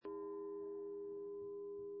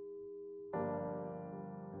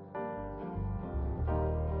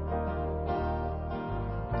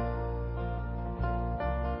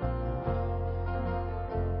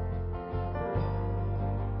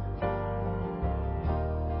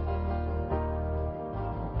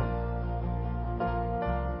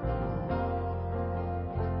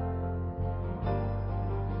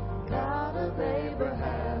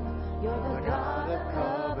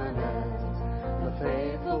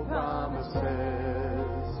faithful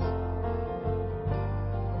promises.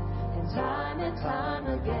 And time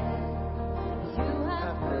again, you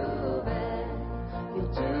have proven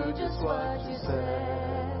you'll do just what you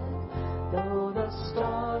said. Though the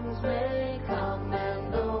storms may come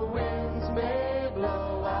and the winds may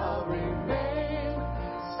blow, I'll remain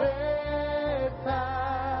steadfast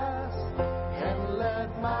and let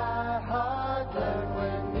my heart learn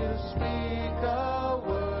when you speak a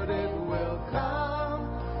word, it will come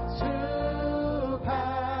to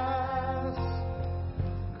pass.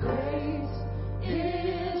 Great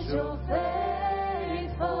is your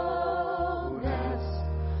faithfulness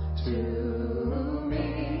to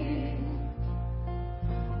me.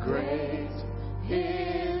 Great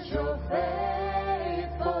is your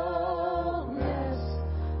faithfulness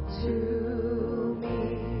to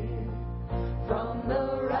me. From the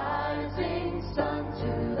rising sun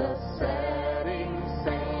to the setting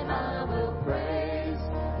same, I will praise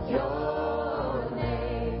your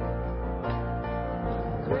name.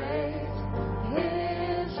 Great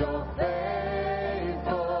is your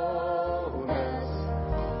faithfulness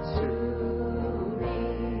to me.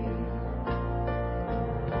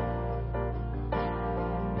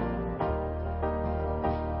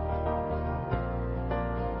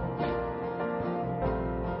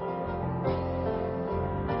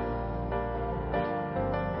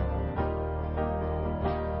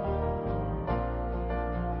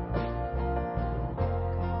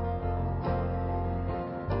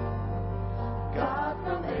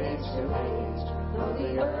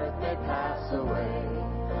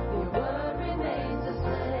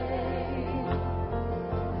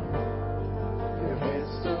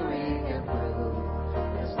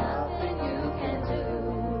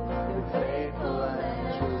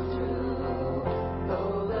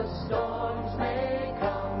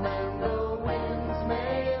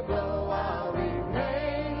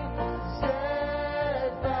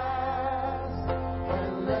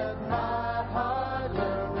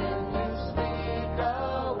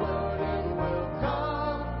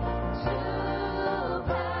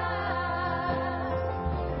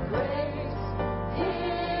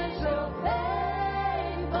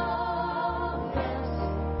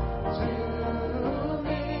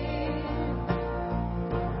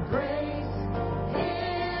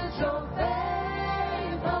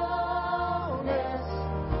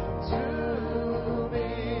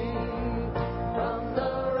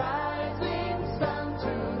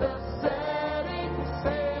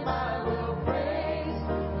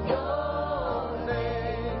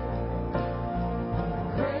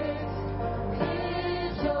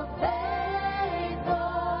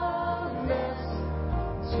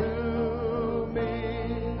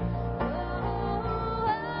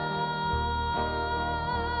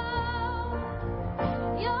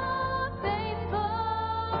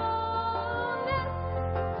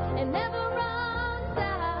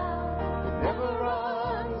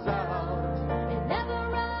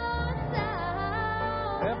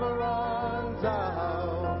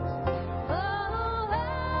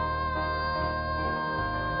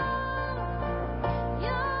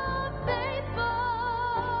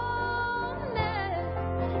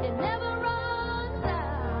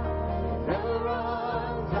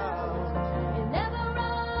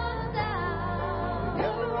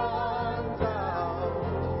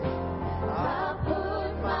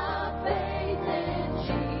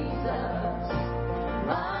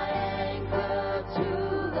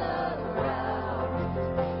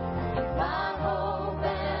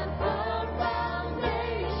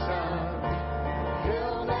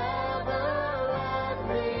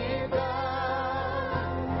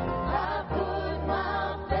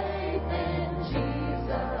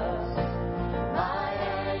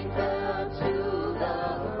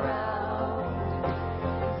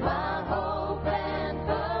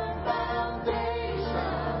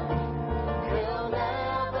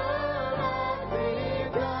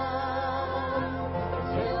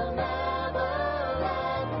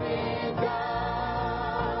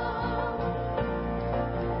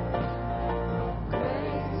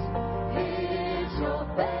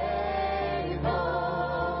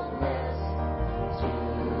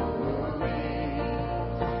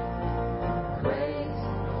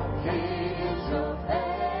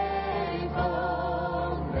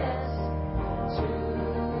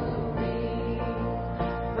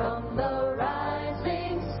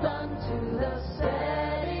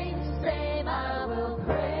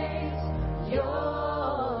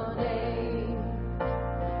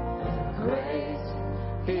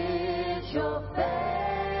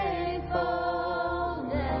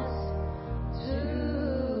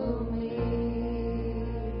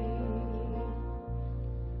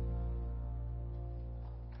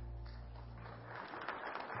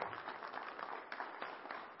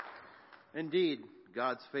 Indeed,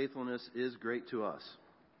 God's faithfulness is great to us.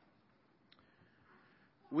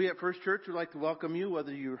 We at First Church would like to welcome you,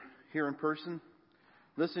 whether you're here in person,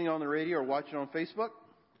 listening on the radio, or watching on Facebook.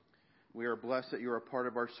 We are blessed that you are a part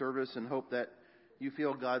of our service and hope that you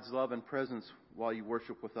feel God's love and presence while you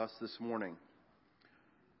worship with us this morning.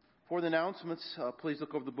 For the announcements, please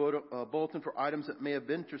look over the bulletin for items that may have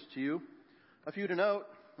been of interest to you. A few to note,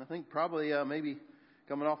 I think probably maybe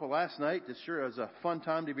coming off of last night, this sure was a fun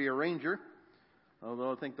time to be a Ranger.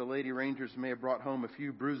 Although I think the Lady Rangers may have brought home a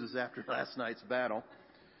few bruises after last night's battle.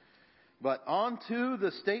 But on to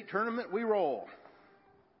the state tournament we roll.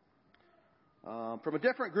 From a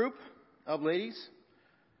different group of ladies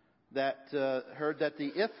that heard that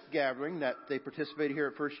the IF gathering that they participated here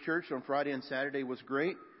at First Church on Friday and Saturday was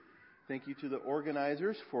great. Thank you to the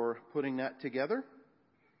organizers for putting that together.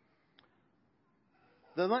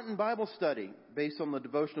 The Lenten Bible study, based on the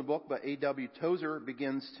devotional book by A.W. Tozer,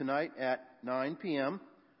 begins tonight at 9 p.m.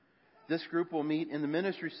 This group will meet in the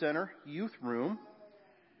Ministry Center Youth Room.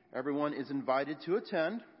 Everyone is invited to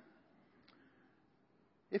attend.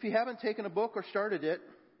 If you haven't taken a book or started it,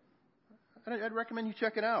 I'd recommend you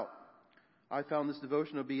check it out. I found this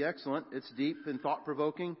devotion to be excellent. It's deep and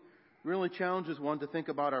thought-provoking. Really challenges one to think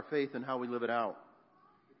about our faith and how we live it out.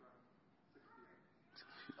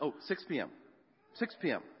 6 p.m. 6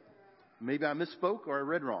 p.m. Maybe I misspoke or I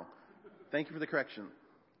read wrong. Thank you for the correction.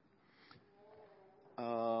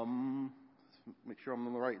 Make sure I'm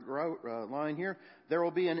on the right line here. There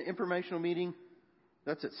will be an informational meeting.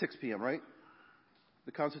 That's at 6 p.m., right?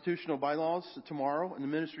 The constitutional bylaws tomorrow, and the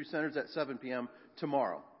ministry centers at 7 p.m.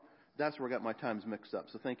 tomorrow. That's where I got my times mixed up,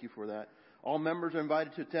 so thank you for that. All members are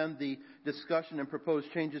invited to attend the discussion and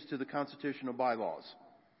proposed changes to the constitutional bylaws.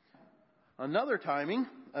 Another timing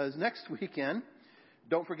is next weekend.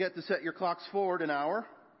 Don't forget to set your clocks forward an hour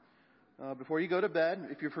before you go to bed.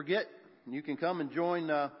 If you forget, you can come and join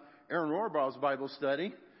Aaron Rohrbaugh's Bible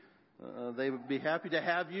study. They would be happy to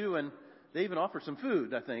have you, and they even offer some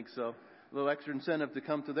food, I think. So a little extra incentive to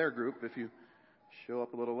come to their group if you show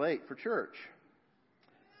up a little late for church.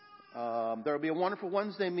 There will be a wonderful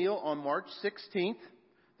Wednesday meal on March 16th.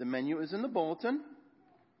 The menu is in the bulletin.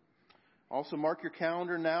 Also mark your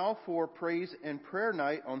calendar now for Praise and Prayer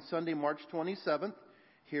Night on Sunday, March 27th,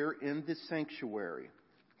 here in the sanctuary.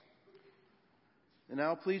 And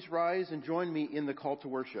now please rise and join me in the call to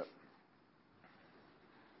worship.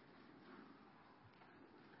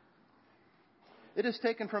 It is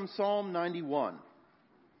taken from Psalm 91.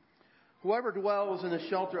 Whoever dwells in the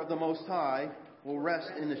shelter of the Most High will rest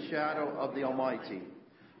in the shadow of the Almighty.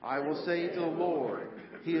 I will say to the Lord,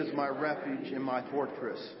 He is my refuge and my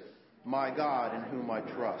fortress, my God in whom I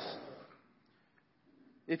trust.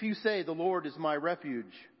 If you say the Lord is my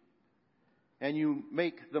refuge, and you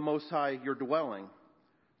make the Most High your dwelling,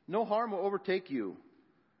 no harm will overtake you,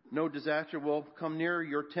 no disaster will come near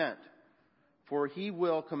your tent, for He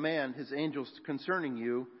will command His angels concerning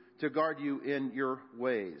you to guard you in your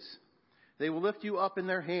ways. They will lift you up in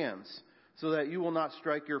their hands, so that you will not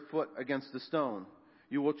strike your foot against the stone.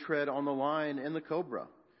 You will tread on the lion and the cobra.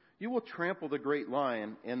 You will trample the great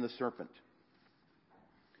lion and the serpent.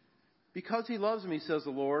 Because He loves me, says the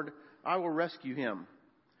Lord, I will rescue Him.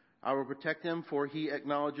 I will protect Him, for He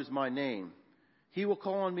acknowledges my name. He will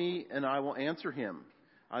call on me, and I will answer Him.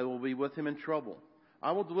 I will be with Him in trouble.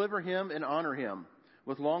 I will deliver Him and honor Him.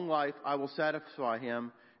 With long life I will satisfy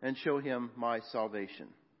Him and show Him my salvation.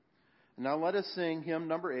 Now let us sing hymn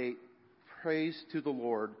number 8, Praise to the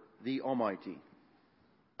Lord, the Almighty.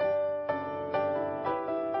 Praise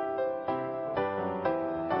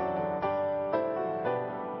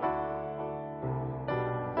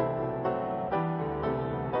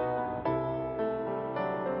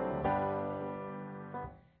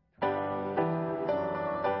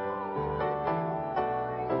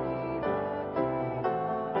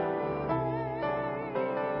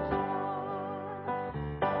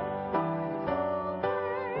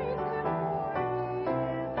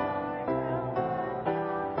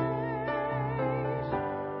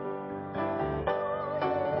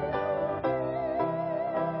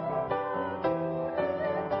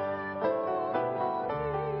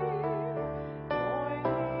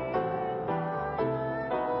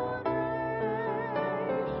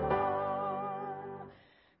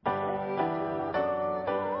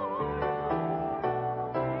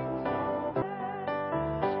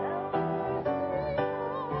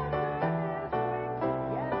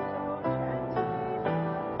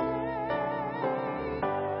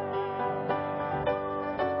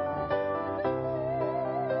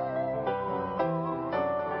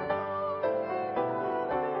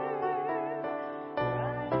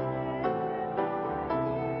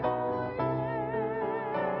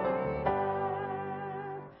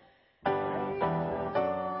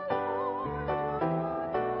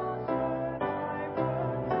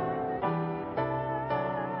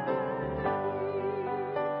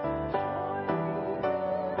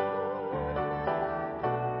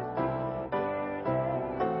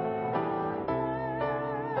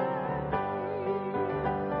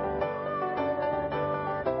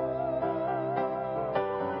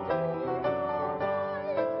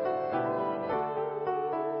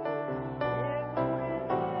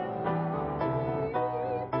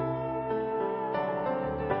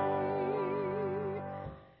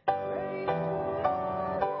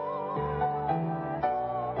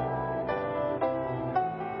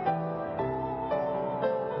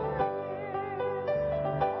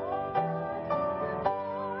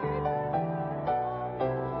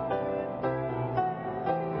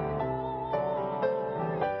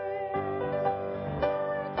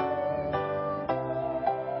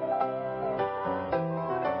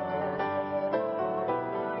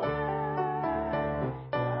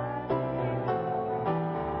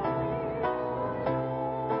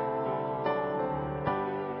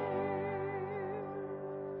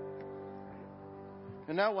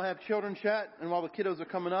And now we'll have children chat, and while the kiddos are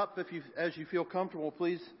coming up, as you feel comfortable,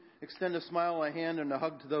 please extend a smile, a hand, and a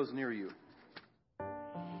hug to those near you.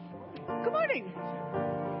 Good morning.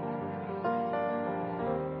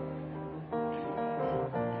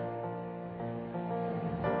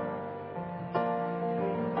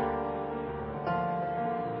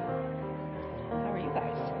 How are you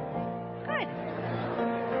guys? Good.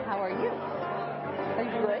 How are you? Are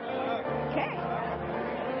you good? Okay.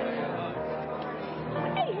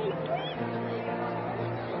 Hey, sweet.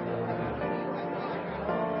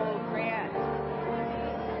 Oh, Grant.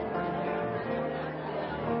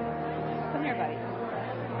 Come here, buddy.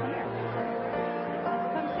 Come here.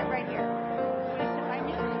 Come sit right here. You want to sit by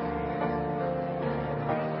me?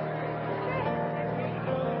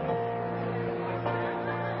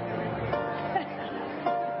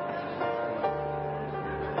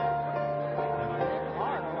 There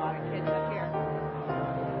are a lot of kids up here.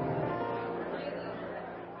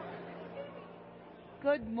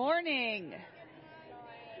 Good morning.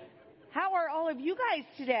 How are all of you guys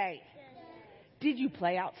today? Did you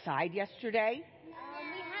play outside yesterday? We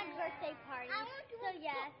had birthday party. So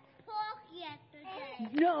yes, talk yesterday.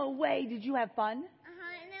 No way. Did you have fun? And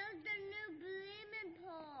it was the new blooming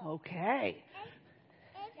pool. Okay.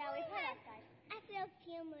 Yeah, we played outside. I feel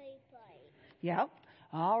family play. Yep.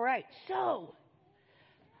 All right. So,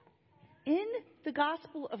 in the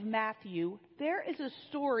Gospel of Matthew, there is a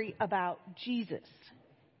story about Jesus.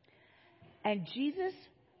 And Jesus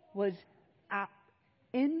was out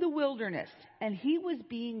in the wilderness, and he was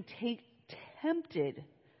being tempted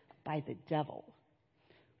by the devil.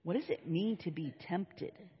 What does it mean to be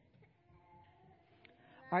tempted?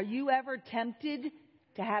 Are you ever tempted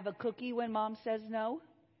to have a cookie when Mom says no?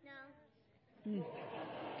 No.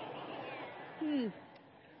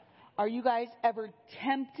 Are you guys ever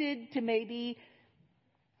tempted to maybe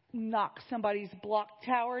knock somebody's block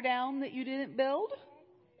tower down that you didn't build?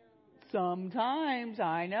 Sometimes.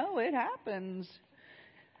 I know it happens.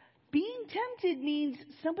 Being tempted means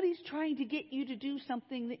somebody's trying to get you to do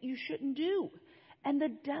something that you shouldn't do. And the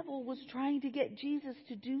devil was trying to get Jesus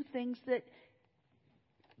to do things that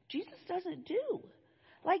Jesus doesn't do.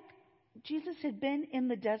 Like, Jesus had been in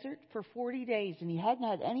the desert for 40 days and he hadn't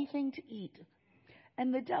had anything to eat.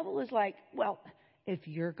 And the devil is like, well, if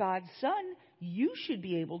you're God's son, you should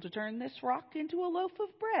be able to turn this rock into a loaf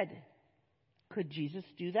of bread. Could Jesus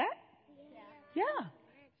do that? Yeah.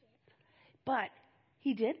 But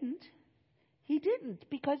he didn't. He didn't,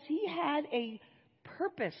 because he had a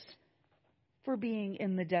purpose for being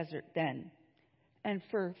in the desert then and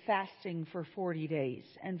for fasting for 40 days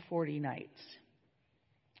and 40 nights.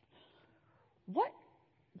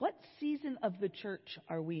 What season of the church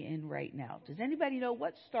are we in right now? Does anybody know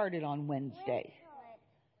what started on Wednesday?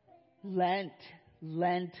 Lent.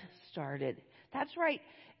 Lent started. That's right.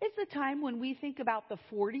 It's the time when we think about the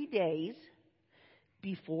 40 days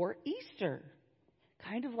before Easter.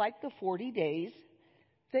 Kind of like the 40 days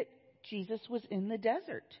that Jesus was in the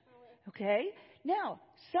desert. Okay? Now,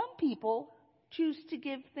 some people choose to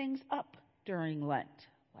give things up during Lent.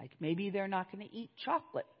 Like maybe they're not going to eat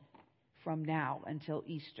chocolate from now until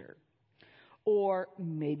Easter. Or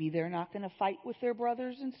maybe they're not going to fight with their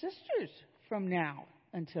brothers and sisters from now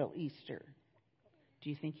until Easter. Do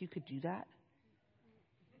you think you could do that?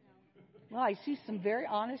 Well, I see some very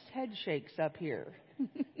honest head shakes up here.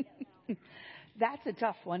 That's a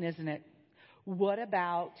tough one, isn't it? What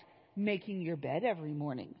about making your bed every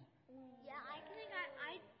morning? Yeah, I think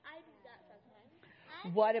I do that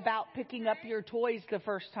sometimes. What about picking up your toys the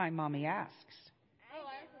first time Mommy asks? Oh,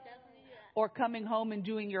 I definitely do that. Or coming home and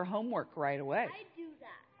doing your homework right away? I do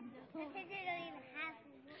that. I think I don't even have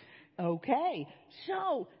to. Okay,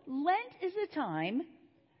 so Lent is a time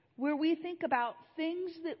where we think about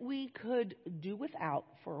things that we could do without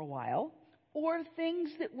for a while, or things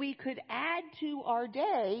that we could add to our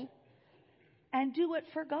day and do it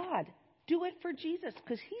for God. Do it for Jesus,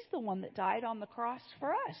 because he's the one that died on the cross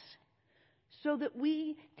for us so that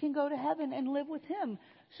we can go to heaven and live with him.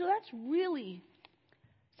 So that's really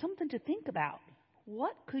something to think about.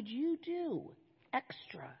 What could you do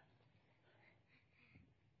extra?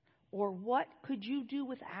 Or what could you do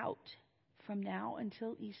without from now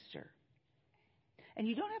until Easter? And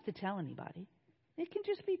you don't have to tell anybody. It can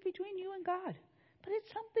just be between you and God. But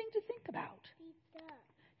it's something to think about.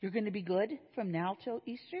 You're going to be good from now till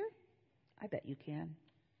Easter? I bet you can.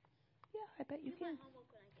 Yeah, I bet you can.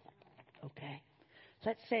 Okay. So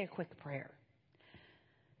let's say a quick prayer.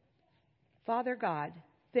 Father God,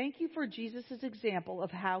 thank you for Jesus' example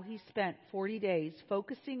of how he spent 40 days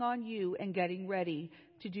focusing on you and getting ready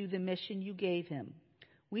to do the mission you gave him.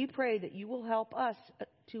 We pray that you will help us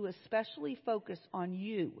to especially focus on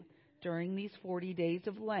you during these 40 days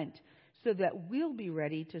of Lent so that we'll be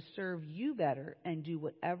ready to serve you better and do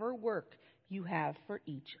whatever work you have for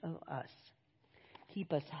each of us.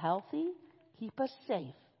 Keep us healthy, keep us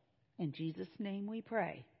safe. In Jesus' name we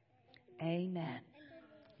pray. Amen.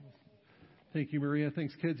 Thank you, Maria.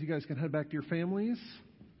 Thanks, kids. You guys can head back to your families.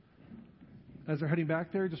 As they're heading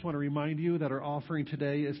back there, I just want to remind you that our offering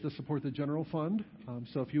today is to support the general fund.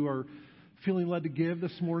 So if you are feeling led to give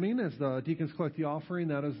this morning as the deacons collect the offering,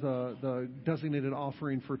 that is the designated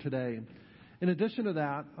offering for today. In addition to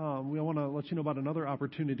that, we want to let you know about another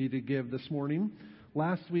opportunity to give this morning.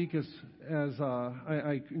 Last week, as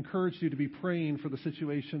I encouraged you to be praying for the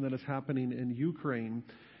situation that is happening in Ukraine.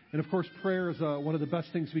 And of course, prayer is one of the best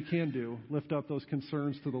things we can do, lift up those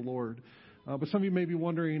concerns to the Lord. But some of you may be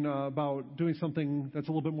wondering about doing something that's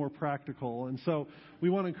a little bit more practical. And so we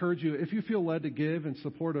want to encourage you, if you feel led to give in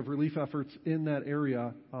support of relief efforts in that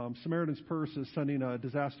area, Samaritan's Purse is sending a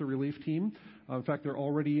disaster relief team. In fact, they're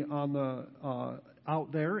already on the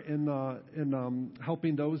out there in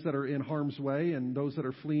helping those that are in harm's way and those that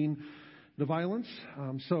are fleeing the violence.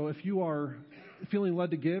 So if you are feeling led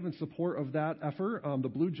to give in support of that effort, the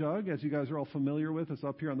Blue Jug, as you guys are all familiar with, is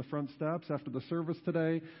up here on the front steps after the service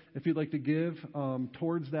today. If you'd like to give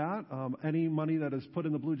towards that, any money that is put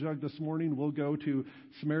in the Blue Jug this morning will go to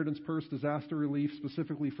Samaritan's Purse Disaster Relief,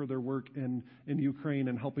 specifically for their work in Ukraine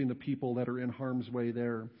and helping the people that are in harm's way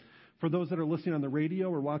there. For those that are listening on the radio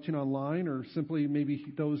or watching online, or simply maybe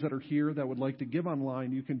those that are here that would like to give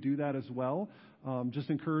online, you can do that as well. Just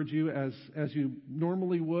encourage you, as you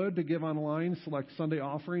normally would, to give online, select Sunday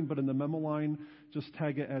offering, but in the memo line, just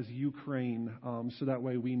tag it as Ukraine, so that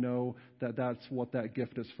way we know that that's what that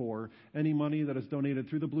gift is for. Any money that is donated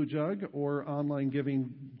through the Blue Jug or online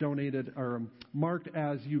giving donated or marked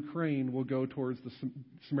as Ukraine will go towards the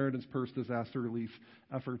Samaritan's Purse disaster relief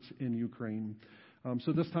efforts in Ukraine.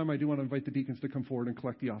 So this time I do want to invite the deacons to come forward and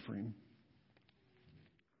collect the offering.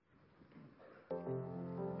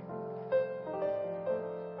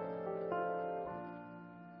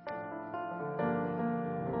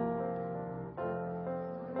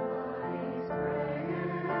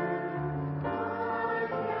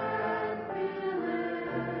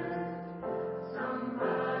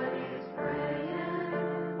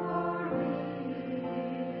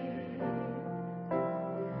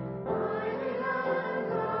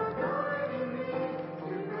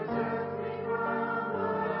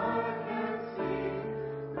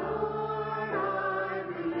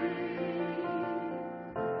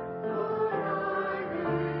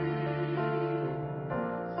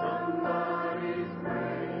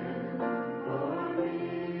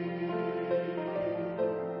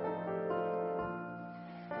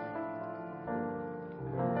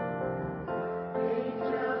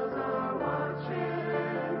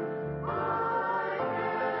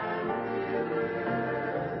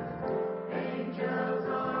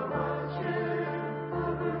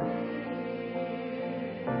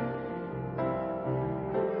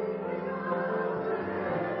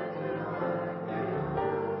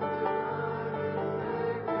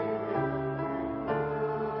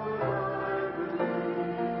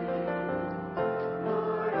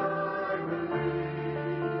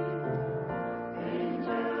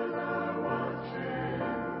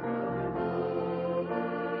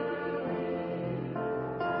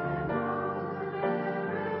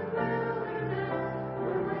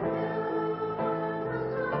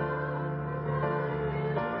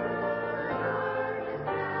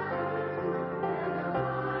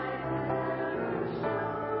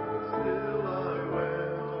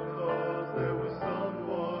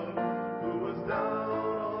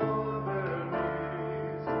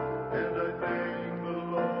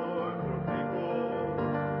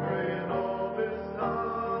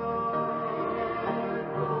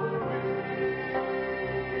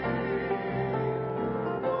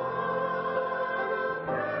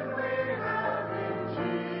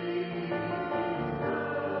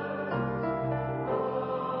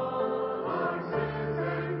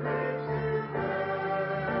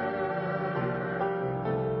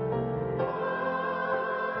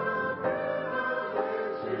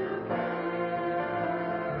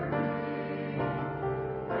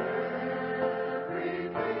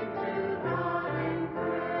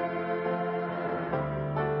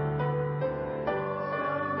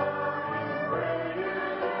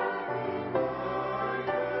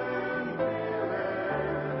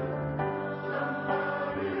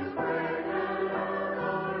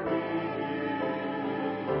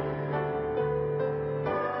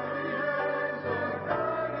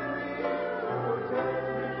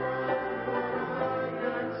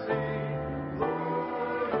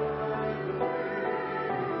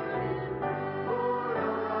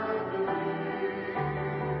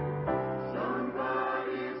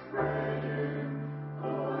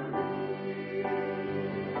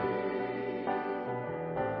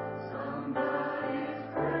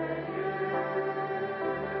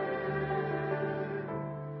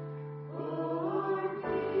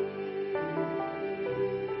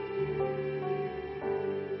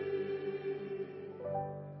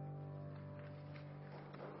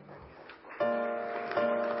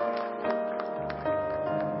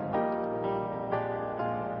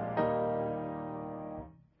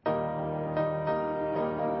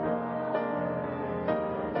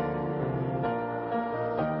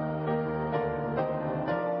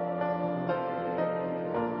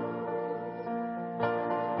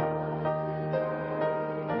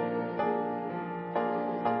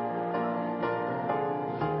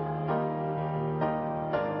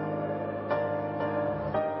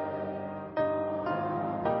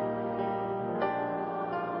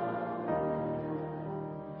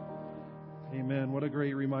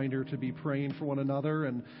 great reminder to be praying for one another,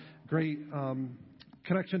 and great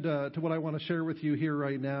connection to what I want to share with you here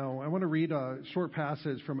right now. I want to read a short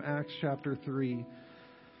passage from Acts chapter 3.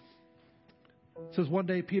 It says, "One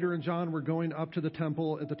day Peter and John were going up to the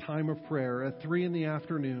temple at the time of prayer at 3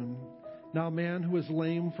 p.m. Now a man who was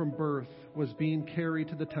lame from birth was being carried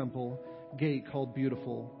to the temple gate called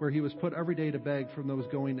Beautiful, where he was put every day to beg from those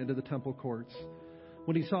going into the temple courts.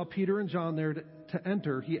 When he saw Peter and John there to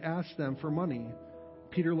enter, he asked them for money.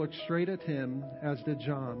 Peter looked straight at him, as did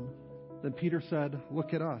John. Then Peter said,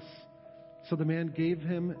 'Look at us.' So the man gave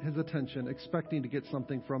him his attention, expecting to get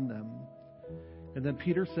something from them. And then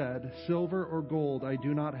Peter said, 'Silver or gold I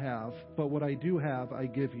do not have, but what I do have I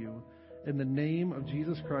give you. In the name of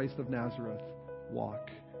Jesus Christ of Nazareth, walk.'"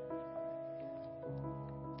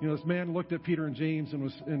 You know, this man looked at Peter and James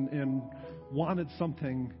and wanted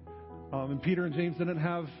something. And Peter and James didn't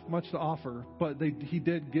have much to offer, but he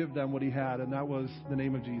did give them what he had, and that was the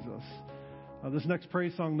name of Jesus. This next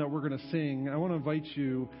praise song that we're going to sing, I want to invite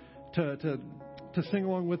you to sing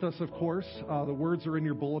along with us, of course. The words are in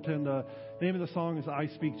your bulletin. The name of the song is "I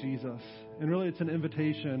Speak Jesus." And really, it's an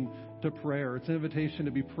invitation to prayer. It's an invitation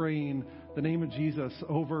to be praying the name of Jesus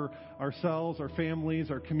over ourselves, our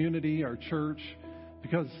families, our community, our church.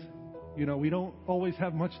 Because, you know, we don't always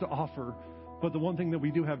have much to offer. But the one thing that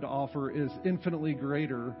we do have to offer is infinitely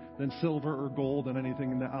greater than silver or gold and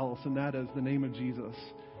anything else. And that is the name of Jesus.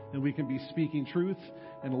 And we can be speaking truth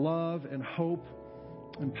and love and hope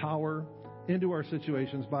and power into our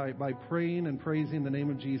situations by praying and praising the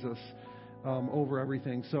name of Jesus over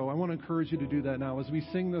everything. So I want to encourage you to do that now. As we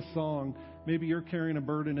sing this song, maybe you're carrying a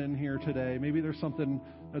burden in here today. Maybe there's something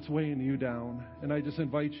that's weighing you down. And I just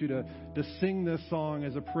invite you to sing this song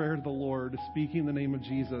as a prayer to the Lord, speaking the name of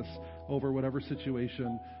Jesus over whatever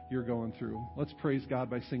situation you're going through. Let's praise God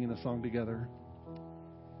by singing the song together.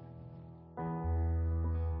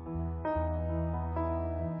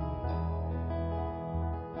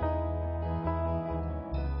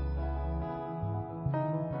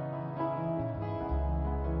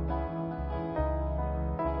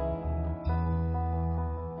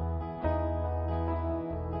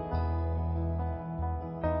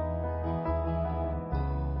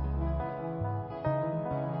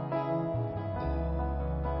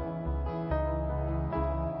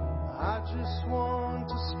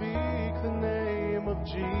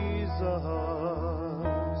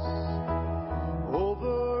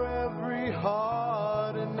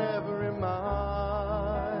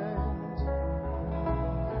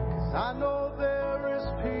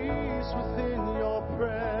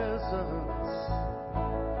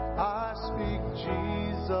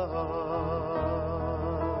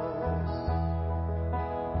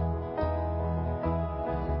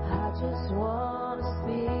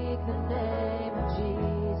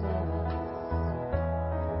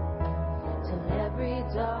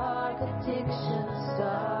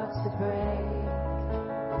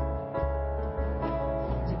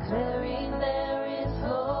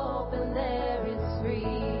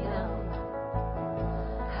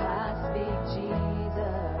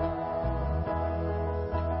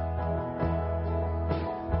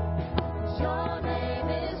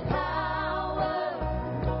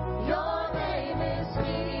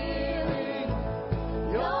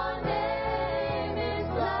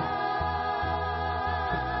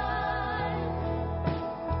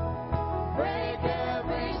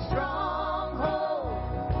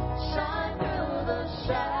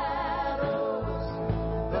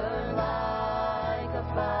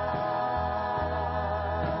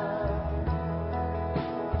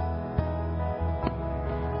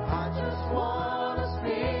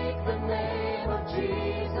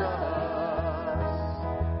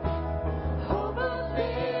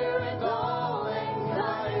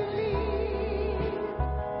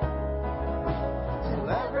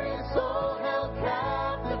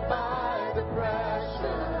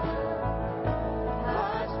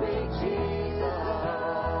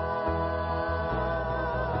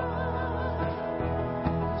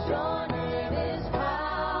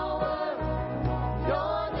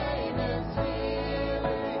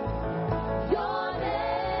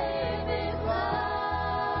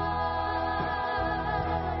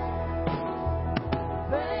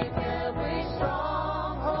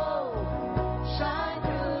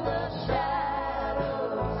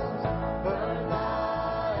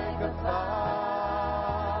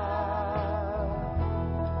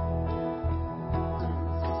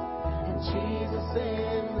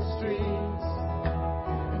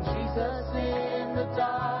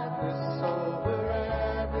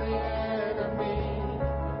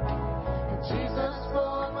 Jesus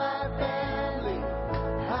for my family,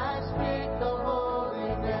 I speak the holy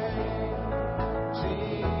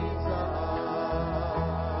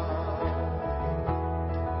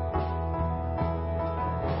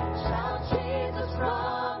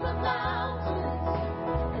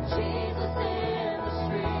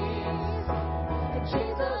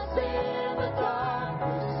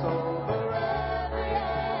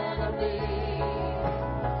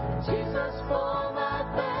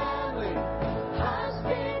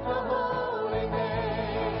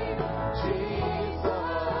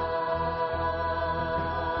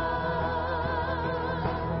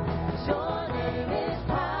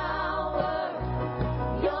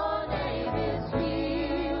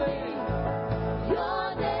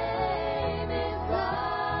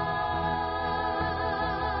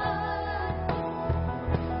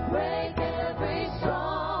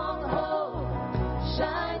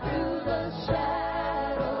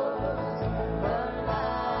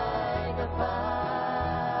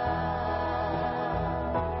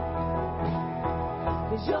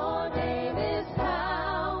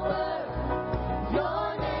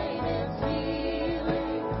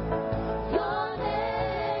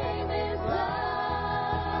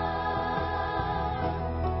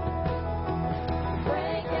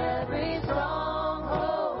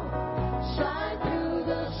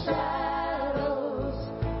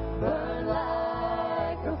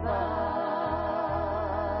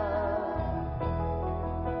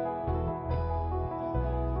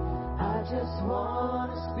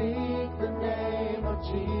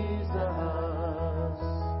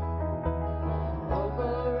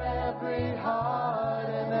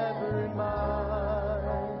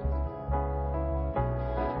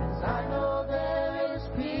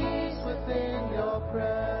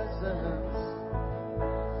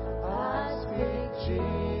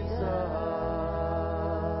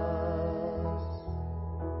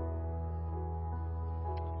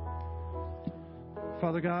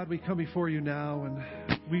Father God, we come before you now,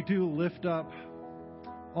 and we do lift up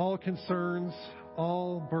all concerns,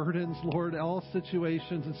 all burdens, Lord, all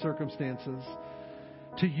situations and circumstances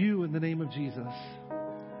to you in the name of Jesus.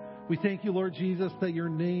 We thank you, Lord Jesus, that your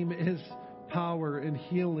name is power and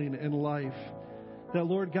healing and life. That,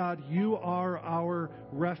 Lord God, you are our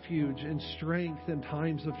refuge and strength in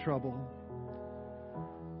times of trouble.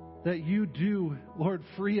 That you do, Lord,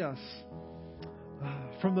 free us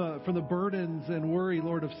from the burdens and worry,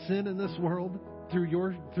 Lord, of sin in this world through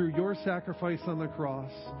your sacrifice on the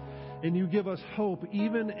cross. And you give us hope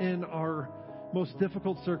even in our most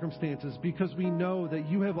difficult circumstances, because we know that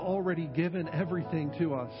you have already given everything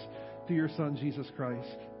to us through your Son, Jesus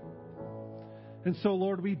Christ. And so,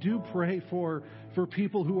 Lord, we do pray for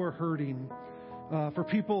people who are hurting, for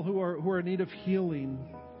people who are in need of healing.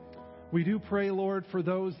 We do pray, Lord, for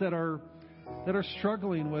those that are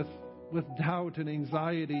struggling with doubt and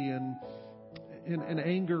anxiety and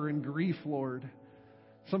anger and grief, Lord.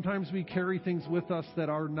 Sometimes we carry things with us that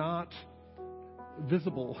are not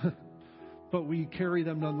visible, but we carry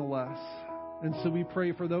them nonetheless. And so we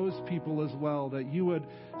pray for those people as well, that you would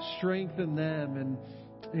strengthen them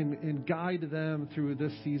and guide them through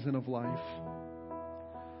this season of life.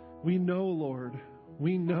 We know, Lord,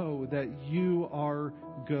 we know that you are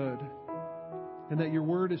good and that your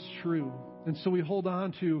word is true. And so we hold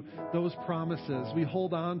on to those promises. We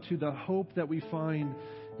hold on to the hope that we find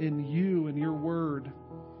in you and your word.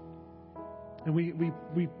 And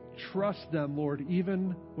we trust them, Lord,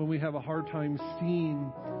 even when we have a hard time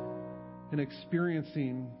seeing and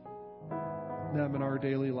experiencing them in our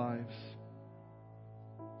daily lives.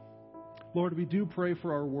 Lord, we do pray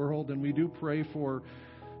for our world, and we do pray for,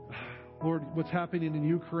 Lord, what's happening in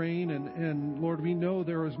Ukraine. And Lord, we know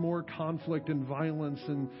there is more conflict and violence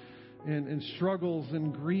and struggles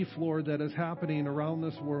and grief, Lord, that is happening around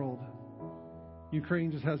this world.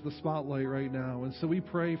 Ukraine just has the spotlight right now. And so we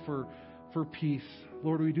pray for peace.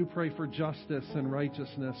 Lord, we do pray for justice and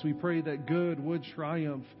righteousness. We pray that good would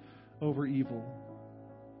triumph over evil.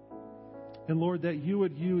 And Lord, that you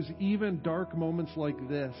would use even dark moments like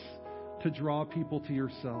this to draw people to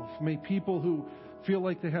yourself. May people who feel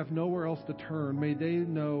like they have nowhere else to turn, may they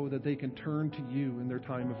know that they can turn to you in their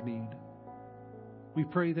time of need. We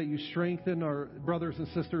pray that you strengthen our brothers and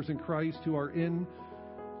sisters in Christ who are in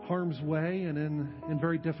harm's way and in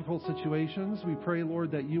very difficult situations. We pray,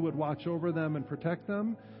 Lord, that you would watch over them and protect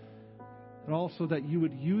them, and also that you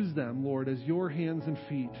would use them, Lord, as your hands and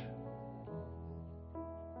feet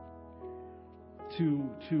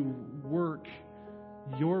to work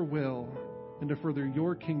your will and to further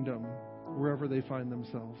your kingdom wherever they find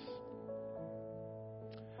themselves.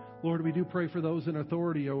 Lord, we do pray for those in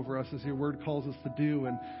authority over us as your word calls us to do.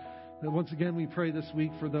 And once again, we pray this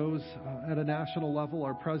week for those at a national level,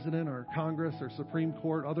 our president, our Congress, our Supreme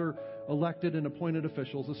Court, other elected and appointed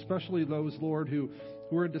officials, especially those, Lord, who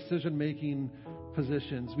are in decision-making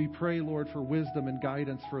positions. We pray, Lord, for wisdom and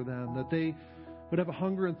guidance for them, that they would have a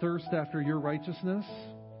hunger and thirst after your righteousness,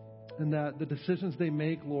 and that the decisions they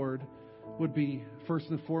make, Lord, would be first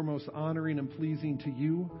and foremost honoring and pleasing to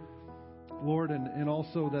you, Lord, and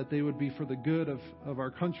also that they would be for the good of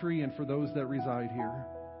our country and for those that reside here.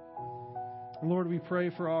 And Lord, we pray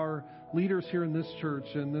for our leaders here in this church,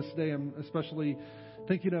 and this day I'm especially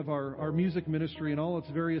thinking of our music ministry in all its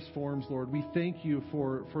various forms, Lord. We thank you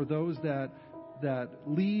for those that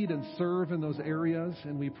lead and serve in those areas,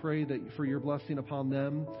 and we pray that for your blessing upon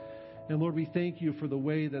them. And Lord, we thank you for the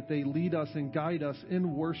way that they lead us and guide us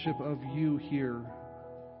in worship of you here.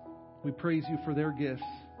 We praise you for their gifts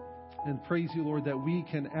and praise you, Lord, that we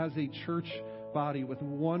can, as a church body with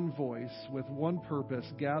one voice, with one purpose,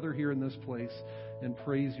 gather here in this place and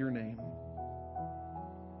praise your name.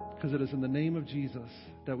 Because it is in the name of Jesus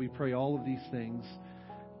that we pray all of these things,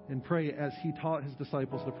 and pray as he taught his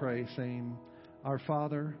disciples to pray, saying, Our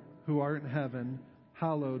Father, who art in heaven,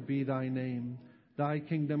 hallowed be thy name. Thy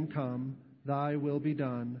kingdom come, thy will be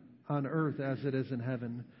done, on earth as it is in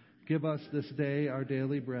heaven. Give us this day our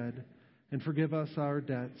daily bread, and forgive us our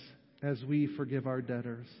debts, as we forgive our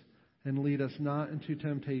debtors. And lead us not into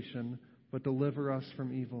temptation, but deliver us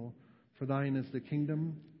from evil. For thine is the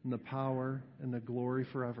kingdom, and the power, and the glory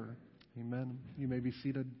forever. Amen. You may be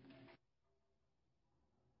seated.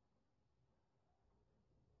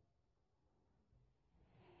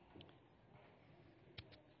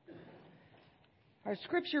 Our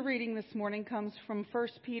scripture reading this morning comes from 1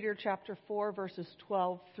 Peter chapter 4, verses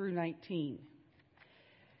 12 through 19.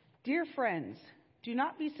 Dear friends, do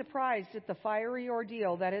not be surprised at the fiery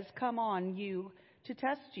ordeal that has come on you to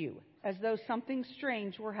test you, as though something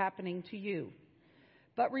strange were happening to you.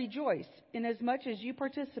 But rejoice, inasmuch as you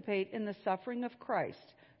participate in the suffering of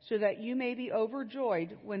Christ, so that you may be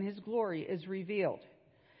overjoyed when his glory is revealed.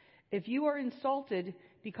 If you are insulted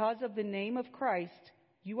because of the name of Christ,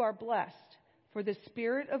 you are blessed, for the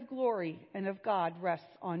Spirit of glory and of God rests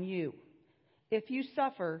on you. If you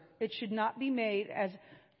suffer, it should not be made as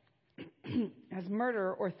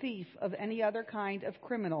murderer or thief of any other kind of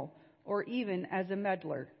criminal, or even as a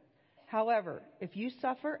meddler. However, if you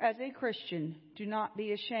suffer as a Christian, do not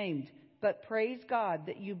be ashamed, but praise God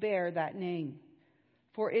that you bear that name.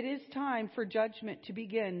 For it is time for judgment to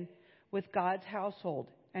begin with God's household.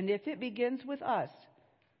 And if it begins with us,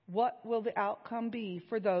 what will the outcome be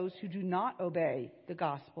for those who do not obey the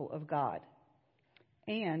gospel of God?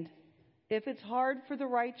 And if it's hard for the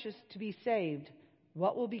righteous to be saved,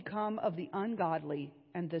 what will become of the ungodly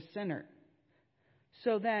and the sinner?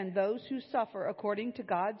 So then, those who suffer according to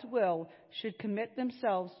God's will should commit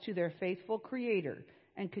themselves to their faithful Creator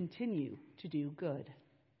and continue to do good.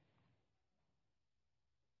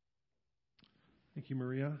 Thank you,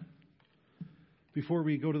 Maria. Before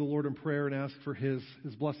we go to the Lord in prayer and ask for his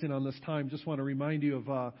blessing on this time, just want to remind you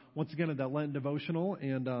of, once again, of that Lent devotional,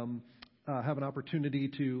 and have an opportunity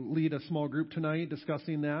to lead a small group tonight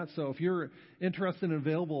discussing that. So if you're interested and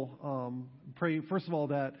available, pray, first of all,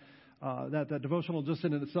 that devotional just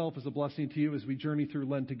in itself is a blessing to you as we journey through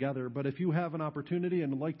Lent together. But if you have an opportunity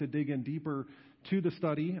and would like to dig in deeper to the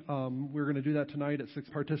study, we're going to do that tonight at 6.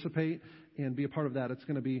 Participate and be a part of that. It's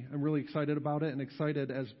going to be, I'm really excited about it, and excited,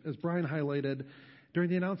 as Brian highlighted during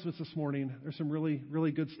the announcements this morning, there's some really,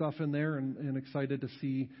 really good stuff in there, and excited to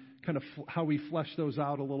see kind of how we flesh those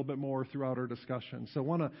out a little bit more throughout our discussion. So I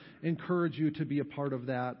want to encourage you to be a part of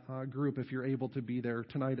that group if you're able to be there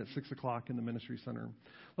tonight at 6 o'clock in the Ministry Center.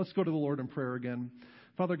 Let's go to the Lord in prayer again.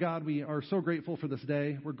 Father God, we are so grateful for this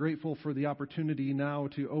day. We're grateful for the opportunity now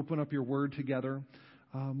to open up your word together.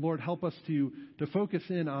 Lord, help us to focus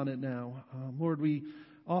in on it now. Lord, we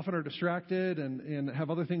often are distracted and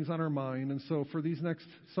have other things on our mind. And so for these next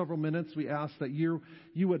several minutes, we ask that you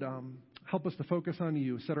would help us to focus on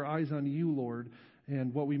you, set our eyes on you, Lord,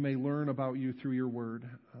 and what we may learn about you through your word.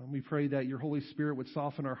 We pray that your Holy Spirit would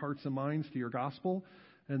soften our hearts and minds to your gospel,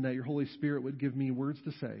 and that your Holy Spirit would give me words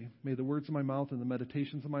to say. May the words of my mouth and the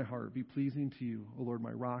meditations of my heart be pleasing to you, O Lord,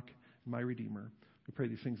 my rock and my redeemer. We pray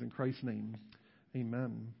these things in Christ's name.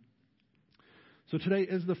 Amen. So today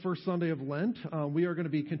is the first Sunday of Lent. We are going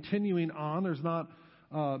to be continuing on. There's not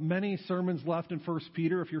many sermons left in 1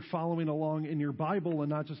 Peter. If you're following along in your Bible and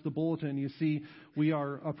not just the bulletin, you see we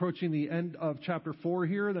are approaching the end of chapter 4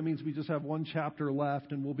 here. That means we just have one chapter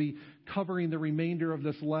left, and we'll be covering the remainder of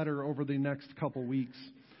this letter over the next couple weeks.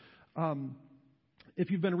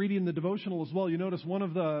 If you've been reading the devotional as well, you notice one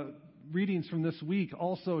of the readings from this week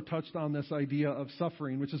also touched on this idea of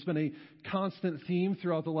suffering, which has been a constant theme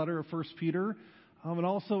throughout the letter of 1 Peter. And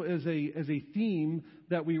also as a theme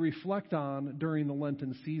that we reflect on during the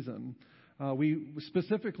Lenten season. We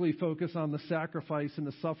specifically focus on the sacrifice and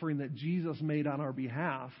the suffering that Jesus made on our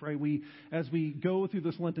behalf, right? As we go through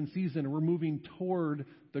this Lenten season, we're moving toward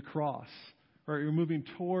the cross, Right? You're moving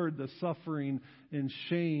toward the suffering and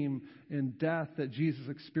shame and death that Jesus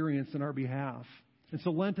experienced in our behalf. And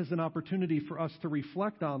so Lent is an opportunity for us to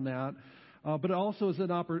reflect on that, but it also is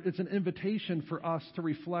it's an invitation for us to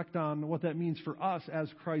reflect on what that means for us as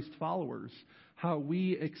Christ followers, how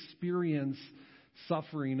we experience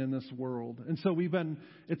suffering in this world. And so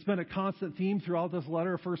it's been a constant theme throughout this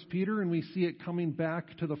letter of 1 Peter, and we see it coming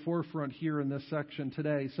back to the forefront here in this section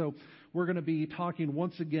today. So we're going to be talking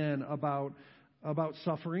once again about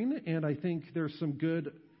suffering, and I think there's some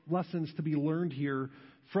good lessons to be learned here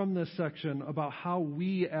from this section about how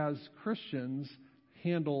we as Christians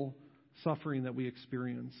handle suffering that we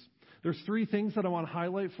experience. There's 3 things that I want to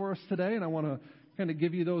highlight for us today, and I want to kind of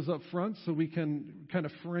give you those up front so we can kind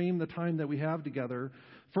of frame the time that we have together.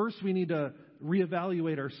 First, we need to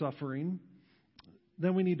reevaluate our suffering.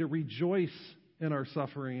 Then we need to rejoice in our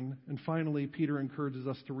suffering. And finally, Peter encourages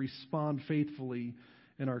us to respond faithfully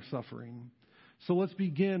in our suffering. So let's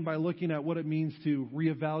begin by looking at what it means to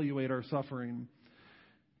reevaluate our suffering.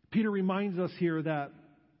 Peter reminds us here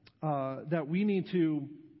that we need to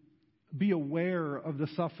be aware of the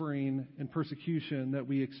suffering and persecution that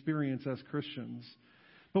we experience as Christians.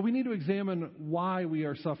 But we need to examine why we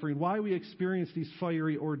are suffering, why we experience these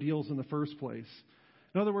fiery ordeals in the first place.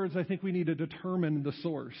 In other words, I think we need to determine the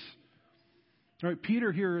source. All right,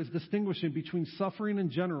 Peter here is distinguishing between suffering in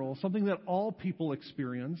general, something that all people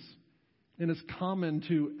experience and is common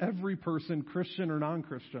to every person, Christian or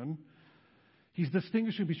non-Christian. He's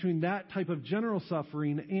distinguishing between that type of general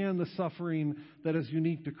suffering and the suffering that is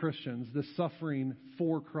unique to Christians, the suffering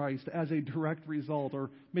for Christ as a direct result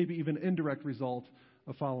or maybe even indirect result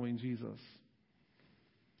of following Jesus.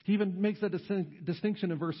 He even makes that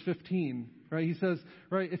distinction in verse 15, right? He says,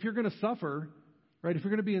 right, if you're going to suffer, right, if you're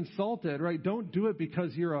going to be insulted, right, don't do it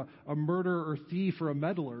because you're a murderer or thief or a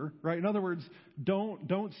meddler, right? In other words,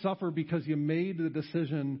 don't suffer because you made the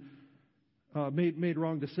decision made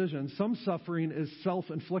wrong decisions. Some suffering is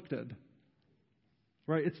self-inflicted,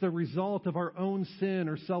 right? It's the result of our own sin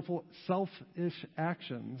or selfish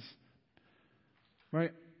actions,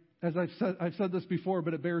 right? As I've said this before,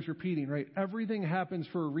 but it bears repeating, right? Everything happens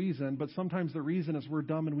for a reason, but sometimes the reason is we're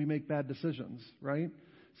dumb and we make bad decisions, right?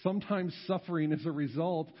 Sometimes suffering is a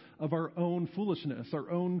result of our own foolishness,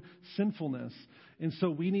 our own sinfulness. And so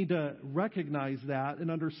we need to recognize that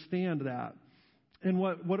and understand that. And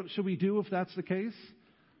what should we do if that's the case?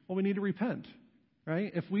 Well, we need to repent,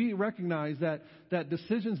 right? If we recognize that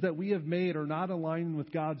decisions that we have made are not aligning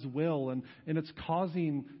with God's will and it's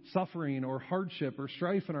causing suffering or hardship or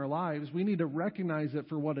strife in our lives, we need to recognize it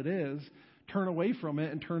for what it is, turn away from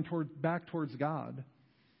it, and turn back towards God.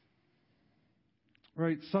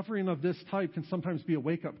 Right? Suffering of this type can sometimes be a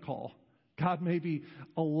wake-up call. God may be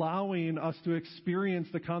allowing us to experience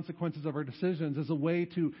the consequences of our decisions as a way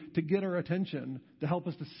to get our attention, to help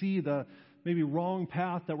us to see the maybe wrong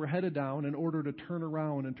path that we're headed down in order to turn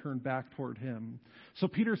around and turn back toward Him. So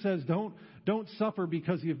Peter says, don't suffer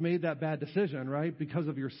because you've made that bad decision, right? Because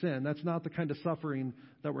of your sin. That's not the kind of suffering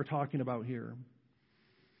that we're talking about here.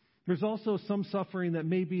 There's also some suffering that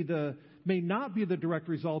may not be the direct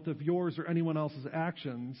result of yours or anyone else's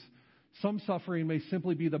actions. Some suffering may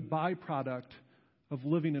simply be the byproduct of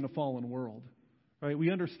living in a fallen world. Right?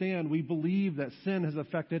 We understand, we believe that sin has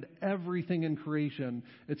affected everything in creation.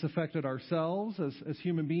 It's affected ourselves as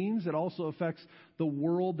human beings. It also affects the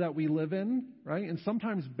world that we live in, right? And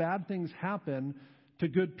sometimes bad things happen to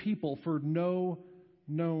good people for no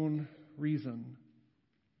known reason.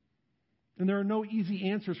 And there are no easy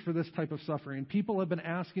answers for this type of suffering. People have been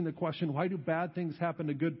asking the question, why do bad things happen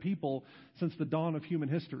to good people since the dawn of human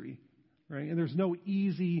history? Right? And there's no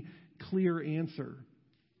easy, clear answer.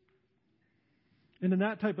 And in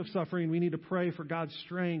that type of suffering, we need to pray for God's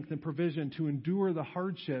strength and provision to endure the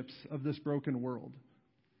hardships of this broken world.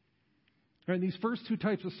 Right? And these first 2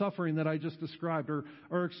 types of suffering that I just described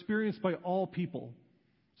are experienced by all people.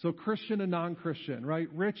 So Christian and non-Christian, right?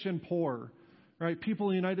 Rich and poor, right? People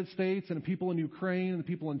in the United States and people in Ukraine, and the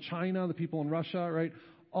people in China, the people in Russia, right?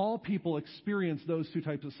 All people experience those 2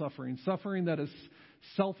 types of suffering. Suffering that is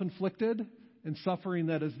self-inflicted and suffering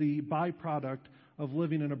that is the byproduct of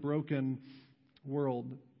living in a broken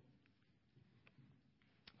world.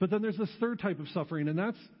 But then there's this third type of suffering, and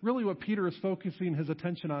that's really what Peter is focusing his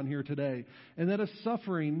attention on here today. And that is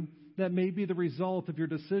suffering that may be the result of your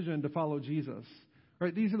decision to follow Jesus.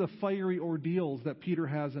 Right? These are the fiery ordeals that Peter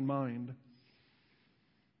has in mind.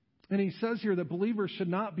 And he says here that believers should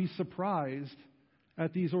not be surprised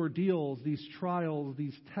at these ordeals, these trials,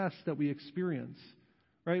 these tests that we experience.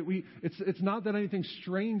 Right? It's not that anything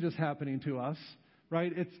strange is happening to us.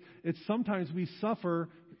 Right? It's sometimes we suffer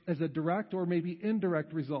as a direct or maybe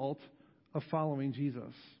indirect result of following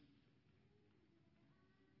Jesus.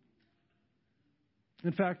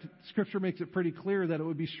 In fact, Scripture makes it pretty clear that it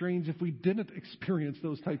would be strange if we didn't experience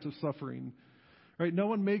those types of suffering. Right? No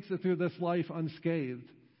one makes it through this life unscathed.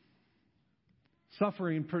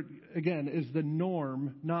 Suffering, again, is the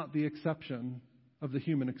norm, not the exception of the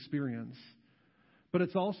human experience. But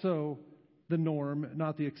it's also the norm,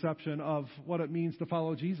 not the exception, of what it means to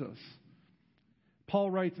follow Jesus.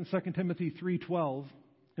 Paul writes in 2 Timothy 3:12,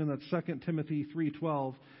 and that's 2 Timothy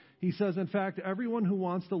 3:12, he says, in fact, everyone who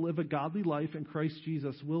wants to live a godly life in Christ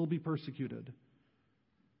Jesus will be persecuted.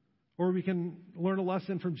 Or we can learn a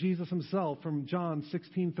lesson from Jesus himself, from John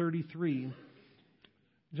 16:33.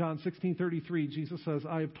 John 16:33, Jesus says,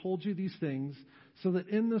 I have told you these things so that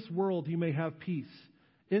in this world you may have peace.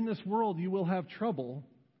 In this world you will have trouble,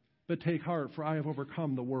 but take heart, for I have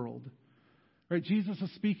overcome the world. Right? Jesus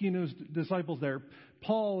is speaking to his disciples there.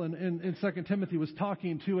 Paul in 2 Timothy was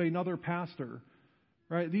talking to another pastor.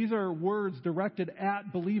 Right? These are words directed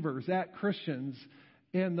at believers, at Christians.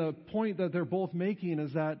 And the point that they're both making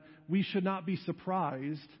is that we should not be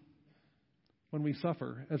surprised when we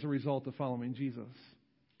suffer as a result of following Jesus.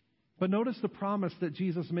 But notice the promise that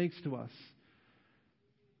Jesus makes to us.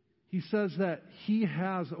 He says that he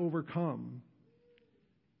has overcome.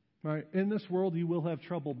 Right? In this world you will have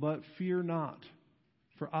trouble, but fear not,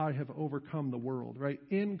 for I have overcome the world. Right?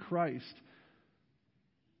 In Christ,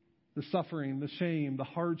 the suffering, the shame, the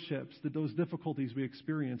hardships, those difficulties we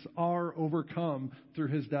experience are overcome through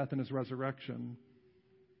his death and his resurrection.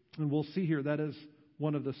 And we'll see here that is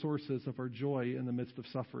one of the sources of our joy in the midst of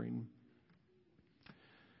suffering.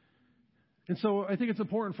 And so I think it's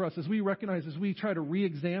important for us as we recognize, as we try to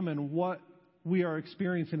re-examine what we are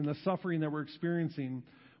experiencing and the suffering that we're experiencing,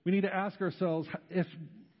 we need to ask ourselves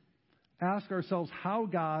how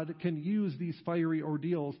God can use these fiery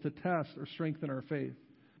ordeals to test or strengthen our faith.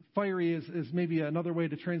 Fiery is maybe another way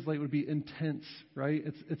to translate would be intense, right?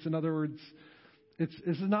 It's in other words, this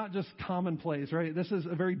is not just commonplace, right? This is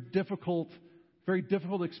a very difficult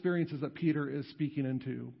experiences that Peter is speaking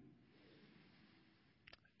into.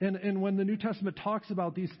 And when the New Testament talks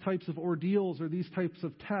about these types of ordeals or these types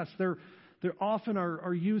of tests, they're often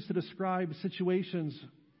are used to describe situations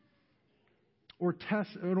or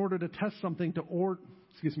tests in order to test something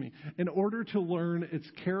in order to learn its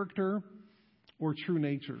character or true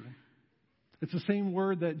nature. It's the same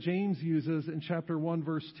word that James uses in chapter 1,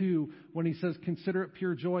 verse 2, when he says, consider it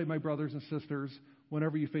pure joy, my brothers and sisters,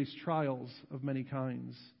 whenever you face trials of many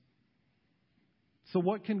kinds. So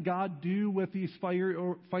what can God do with these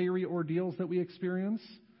fiery ordeals that we experience?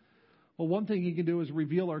 Well, one thing he can do is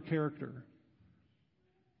reveal our character.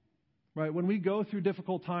 Right? When we go through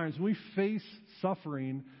difficult times, when we face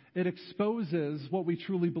suffering, it exposes what we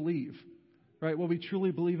truly believe. Right? What we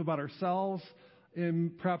truly believe about ourselves,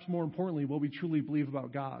 and perhaps more importantly, what we truly believe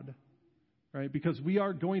about God. Right? Because we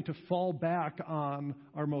are going to fall back on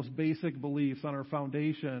our most basic beliefs, on our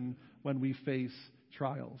foundation when we face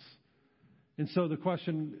trials. And so the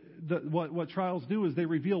question, what trials do is they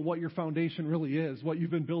reveal what your foundation really is, what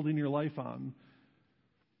you've been building your life on.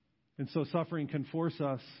 And so suffering can force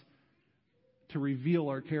us to reveal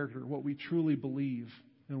our character, what we truly believe,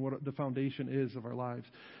 and what the foundation is of our lives.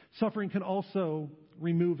 Suffering can also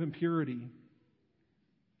remove impurity.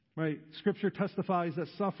 Right? Scripture testifies that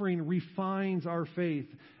suffering refines our faith.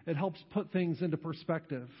 It helps put things into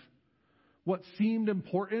perspective. What seemed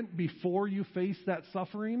important before you face that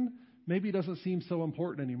suffering maybe doesn't seem so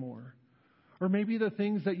important anymore. Or maybe the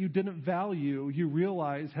things that you didn't value, you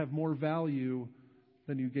realize have more value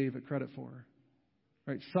than you gave it credit for.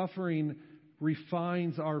 Right? Suffering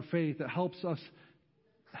refines our faith. It helps us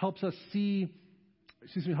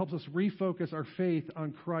refocus our faith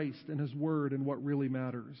on Christ and his word and what really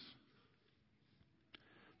matters.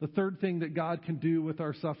 The third thing that God can do with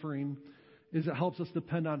our suffering is it helps us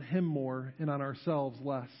depend on him more and on ourselves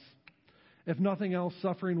less. If nothing else,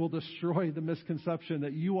 suffering will destroy the misconception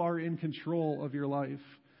that you are in control of your life.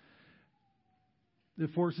 It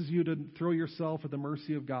forces you to throw yourself at the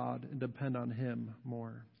mercy of God and depend on him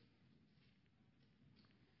more.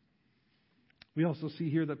 We also see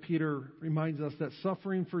here that Peter reminds us that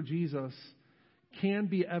suffering for Jesus can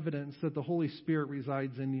be evidence that the Holy Spirit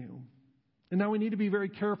resides in you. And now we need to be very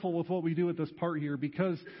careful with what we do with this part here,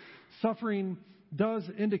 because suffering does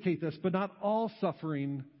indicate this, but not all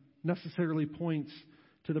suffering necessarily points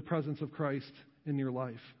to the presence of Christ in your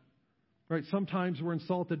life. Right? Sometimes we're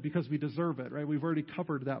insulted because we deserve it, right? We've already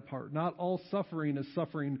covered that part. Not all suffering is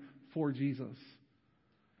suffering for Jesus.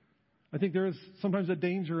 I think there is sometimes a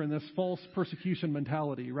danger in this false persecution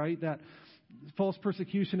mentality, right? That False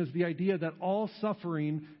persecution is the idea that all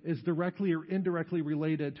suffering is directly or indirectly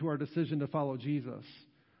related to our decision to follow Jesus.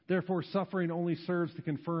 Therefore, suffering only serves to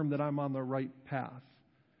confirm that I'm on the right path.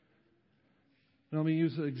 Now, let me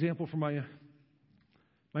use an example from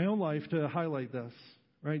my own life to highlight this.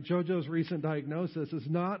 Right? JoJo's recent diagnosis is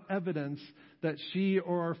not evidence that she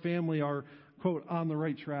or our family are, quote, on the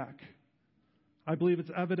right track. I believe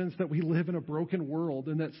it's evidence that we live in a broken world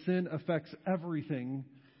and that sin affects everything,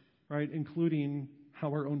 right, including how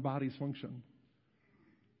our own bodies function.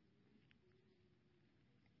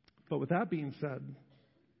 But with that being said,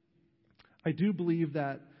 I do believe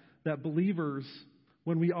that believers,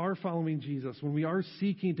 when we are following Jesus, when we are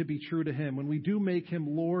seeking to be true to Him, when we do make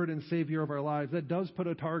Him Lord and Savior of our lives, that does put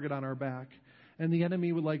a target on our back. And the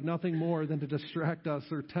enemy would like nothing more than to distract us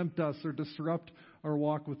or tempt us or disrupt our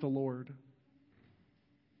walk with the Lord.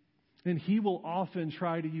 And he will often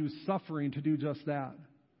try to use suffering to do just that.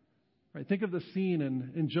 Right? Think of the scene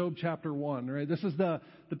in Job chapter 1. Right? This is the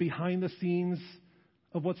behind the scenes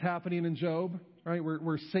of what's happening in Job. Right?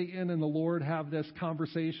 Where Satan and the Lord have this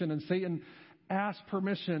conversation, and Satan asks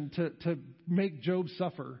permission to make Job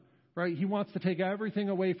suffer. Right? He wants to take everything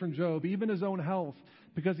away from Job, even his own health,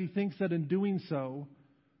 because he thinks that in doing so,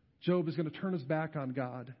 Job is going to turn his back on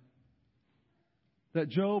God. That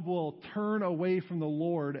Job will turn away from the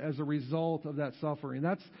Lord as a result of that suffering.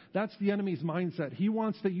 That's the enemy's mindset. He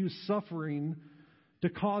wants to use suffering to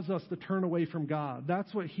cause us to turn away from God.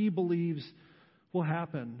 That's what he believes will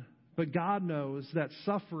happen. But God knows that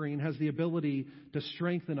suffering has the ability to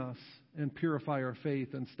strengthen us and purify our faith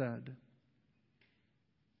instead.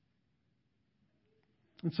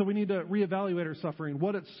 And so we need to reevaluate our suffering,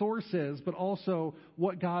 what its source is, but also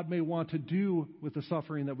what God may want to do with the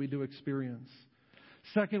suffering that we do experience.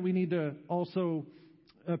 Second, we need to also,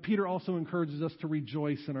 Peter also encourages us to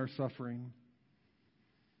rejoice in our suffering.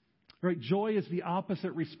 Right? Joy is the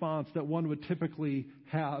opposite response that one would typically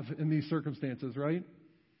have in these circumstances, right?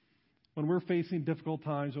 When we're facing difficult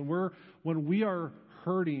times, when we are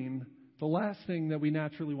hurting, the last thing that we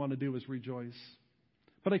naturally want to do is rejoice.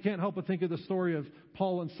 But I can't help but think of the story of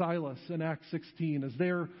Paul and Silas in Acts 16 as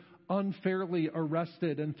they're unfairly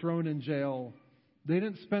arrested and thrown in jail. They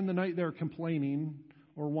didn't spend the night there complaining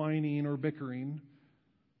or whining or bickering.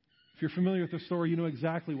 If you're familiar with the story, you know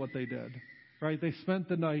exactly what they did. Right? They spent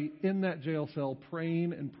the night in that jail cell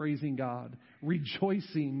praying and praising God,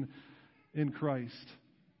 rejoicing in Christ.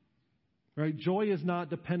 Right? Joy is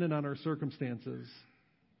not dependent on our circumstances.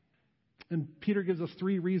 And Peter gives us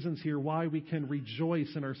 3 reasons here why we can rejoice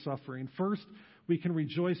in our suffering. First, we can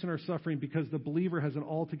rejoice in our suffering because the believer has an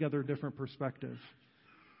altogether different perspective.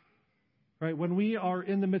 Right? When we are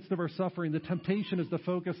in the midst of our suffering, the temptation is to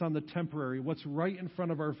focus on the temporary, what's right in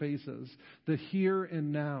front of our faces, the here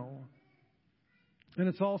and now. And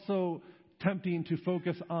it's also tempting to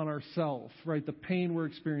focus on ourselves, right? The pain we're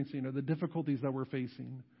experiencing or the difficulties that we're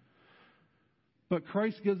facing. But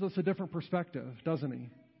Christ gives us a different perspective, doesn't He?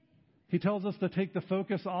 He tells us to take the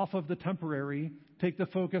focus off of the temporary, take the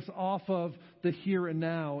focus off of the here and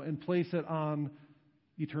now, and place it on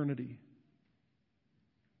eternity.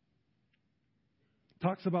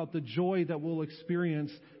 Talks about the joy that we'll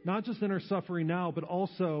experience, not just in our suffering now, but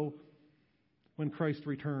also when Christ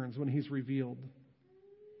returns, when He's revealed.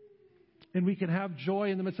 And we can have joy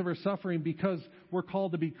in the midst of our suffering because we're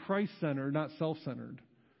called to be Christ-centered, not self-centered.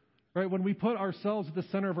 Right? When we put ourselves at the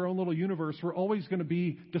center of our own little universe, we're always going to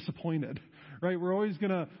be disappointed. Right? We're always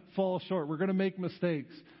going to fall short. We're going to make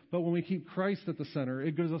mistakes. But when we keep Christ at the center,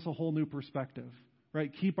 it gives us a whole new perspective. Right?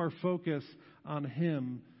 Keep our focus on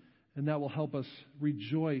Him, and that will help us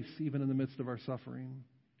rejoice even in the midst of our suffering.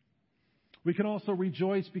 We can also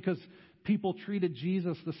rejoice because people treated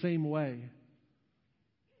Jesus the same way.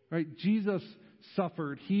 Right? Jesus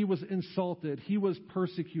suffered. He was insulted. He was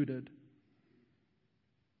persecuted.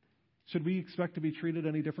 Should we expect to be treated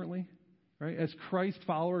any differently? Right? As Christ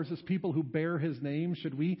followers, as people who bear His name,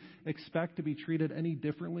 should we expect to be treated any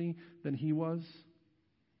differently than He was?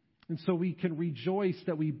 And so we can rejoice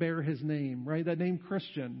that we bear His name, right? That name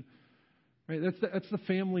Christian, right? That's the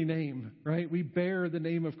family name, right? We bear the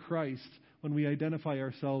name of Christ when we identify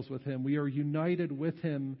ourselves with Him. We are united with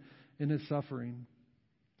Him in His suffering.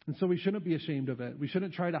 And so we shouldn't be ashamed of it. We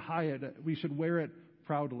shouldn't try to hide it. We should wear it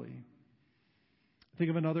proudly. Think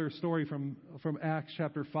of another story from Acts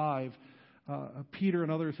chapter 5. Peter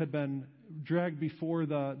and others had been dragged before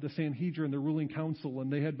the Sanhedrin, the ruling council,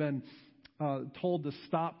 and they had been told to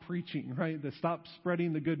stop preaching, right? To stop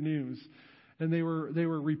spreading the good news. And they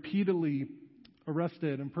were repeatedly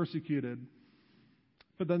arrested and persecuted.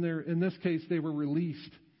 But then in this case, they were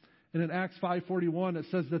released. And in Acts 5:41, it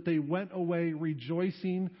says that they went away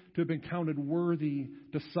rejoicing to have been counted worthy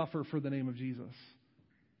to suffer for the name of Jesus.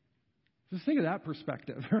 Just think of that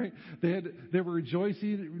perspective, right? They were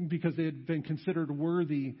rejoicing because they had been considered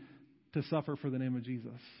worthy to suffer for the name of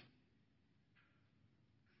Jesus.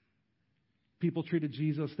 People treated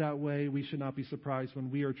Jesus that way. We should not be surprised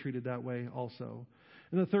when we are treated that way also.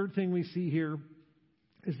 And the third thing we see here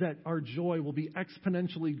is that our joy will be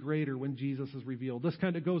exponentially greater when Jesus is revealed. This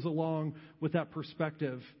kind of goes along with that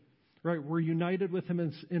perspective, right? We're united with him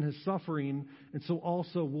in his suffering, and so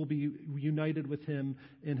also we'll be united with him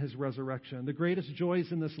in his resurrection. The greatest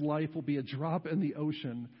joys in this life will be a drop in the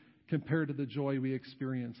ocean compared to the joy we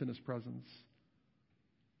experience in his presence.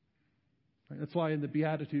 Right? That's why in the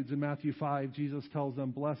Beatitudes in Matthew 5, Jesus tells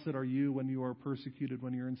them, "Blessed are you when you are persecuted,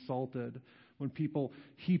 when you're insulted, when people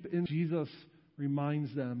heap in." Jesus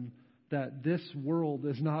reminds them that this world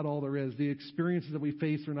is not all there is. The experiences that we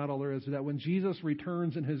face are not all there is. That when Jesus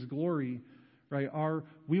returns in his glory, right,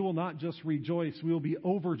 we will not just rejoice, we will be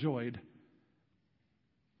overjoyed.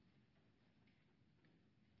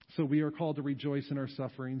 So we are called to rejoice in our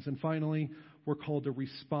sufferings. And finally, we're called to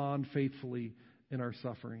respond faithfully in our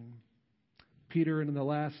suffering. Peter, in the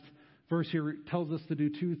last verse here, tells us to do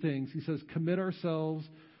two things. He says, commit ourselves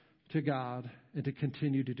to God and to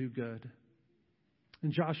continue to do good.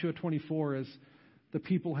 In Joshua 24, as the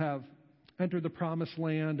people have entered the promised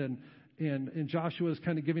land and Joshua is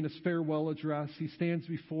kind of giving his farewell address, he stands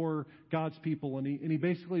before God's people and he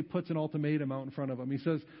basically puts an ultimatum out in front of them. He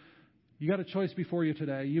says, you got a choice before you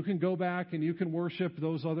today. You can go back and you can worship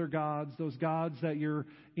those other gods, those gods that your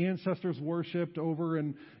ancestors worshipped over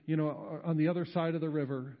and, on the other side of the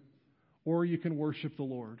river, or you can worship the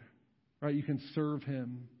Lord, right? You can serve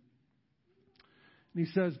him. And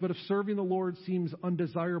he says, but if serving the Lord seems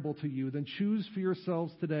undesirable to you, then choose for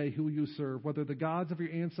yourselves today who you serve, whether the gods of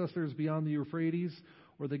your ancestors beyond the Euphrates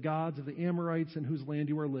or the gods of the Amorites in whose land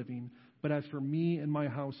you are living. But as for me and my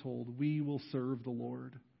household, we will serve the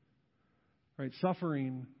Lord. Right?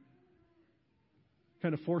 Suffering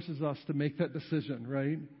kind of forces us to make that decision,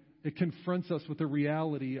 right? It confronts us with the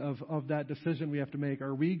reality of that decision we have to make.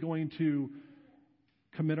 Are we going to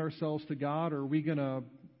commit ourselves to God, or are we going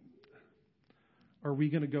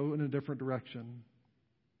to go in a different direction?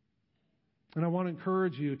 And I want to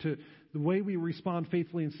encourage you the way we respond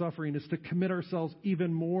faithfully in suffering is to commit ourselves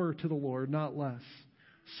even more to the Lord, not less.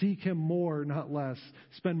 Seek him more, not less.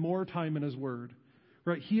 Spend more time in his word.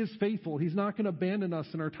 Right? He is faithful. He's not going to abandon us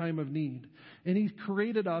in our time of need. And he's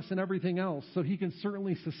created us and everything else, so he can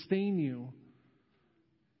certainly sustain you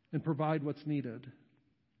and provide what's needed.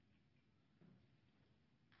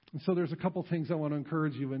 And so there's a couple things I want to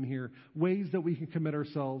encourage you in here. Ways that we can commit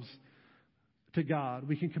ourselves to God.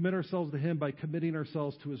 We can commit ourselves to him by committing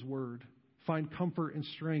ourselves to his word. Find comfort and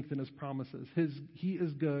strength in his promises. He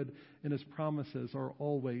is good and his promises are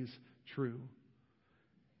always true.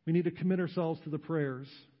 We need to commit ourselves to the prayers.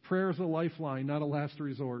 Prayer is a lifeline, not a last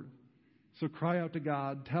resort. So cry out to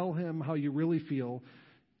God. Tell him how you really feel.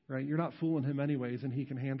 Right? You're not fooling him anyways, and he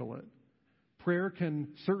can handle it. Prayer can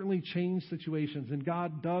certainly change situations, and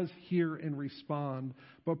God does hear and respond,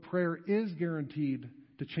 but prayer is guaranteed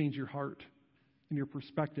to change your heart and your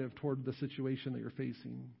perspective toward the situation that you're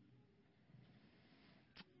facing.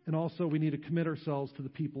 And also, we need to commit ourselves to the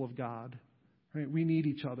people of God. Right? We need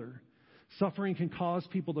each other. Suffering can cause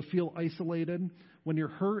people to feel isolated. When you're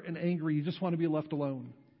hurt and angry, you just want to be left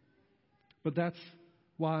alone. But that's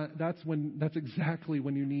exactly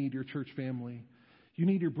when you need your church family. You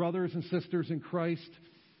need your brothers and sisters in Christ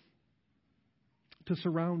to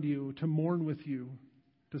surround you, to mourn with you,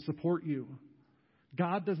 to support you.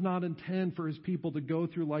 God does not intend for his people to go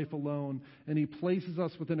through life alone, and he places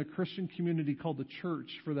us within a Christian community called the church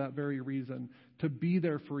for that very reason, to be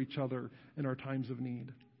there for each other in our times of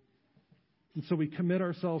need. And so we commit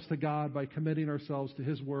ourselves to God by committing ourselves to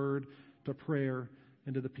his word, to prayer,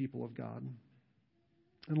 and to the people of God.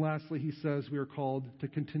 And lastly, he says we are called to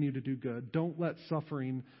continue to do good. Don't let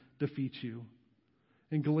suffering defeat you.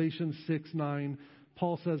 In Galatians 6:9,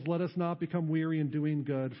 Paul says, let us not become weary in doing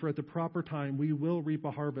good, for at the proper time we will reap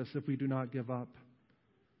a harvest if we do not give up.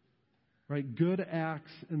 Right? Good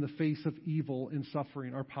acts in the face of evil and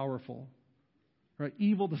suffering are powerful. Right?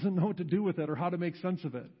 Evil doesn't know what to do with it or how to make sense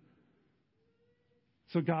of it.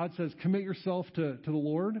 So God says, commit yourself to the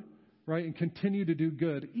Lord, right? And continue to do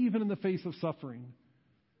good, even in the face of suffering.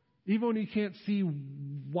 Even when you can't see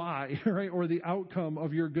why, right? Or the outcome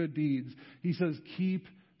of your good deeds. He says, keep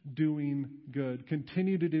doing good.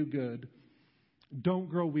 Continue to do good. Don't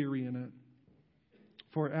grow weary in it.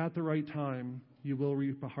 For at the right time, you will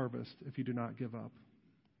reap a harvest if you do not give up.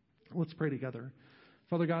 Let's pray together.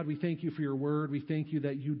 Father God, we thank you for your word. We thank you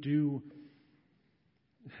that you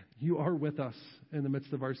are with us in the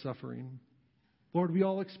midst of our suffering. Lord, we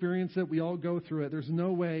all experience it. We all go through it. There's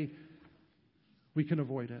no way we can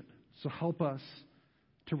avoid it. So help us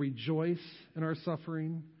to rejoice in our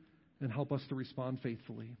suffering and help us to respond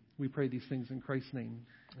faithfully. We pray these things in Christ's name.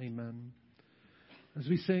 Amen. As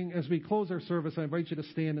we close our service, I invite you to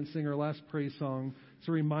stand and sing our last praise song. It's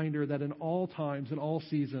a reminder that in all times, in all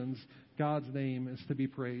seasons, God's name is to be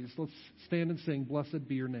praised. Let's stand and sing, "Blessed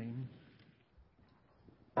be your name."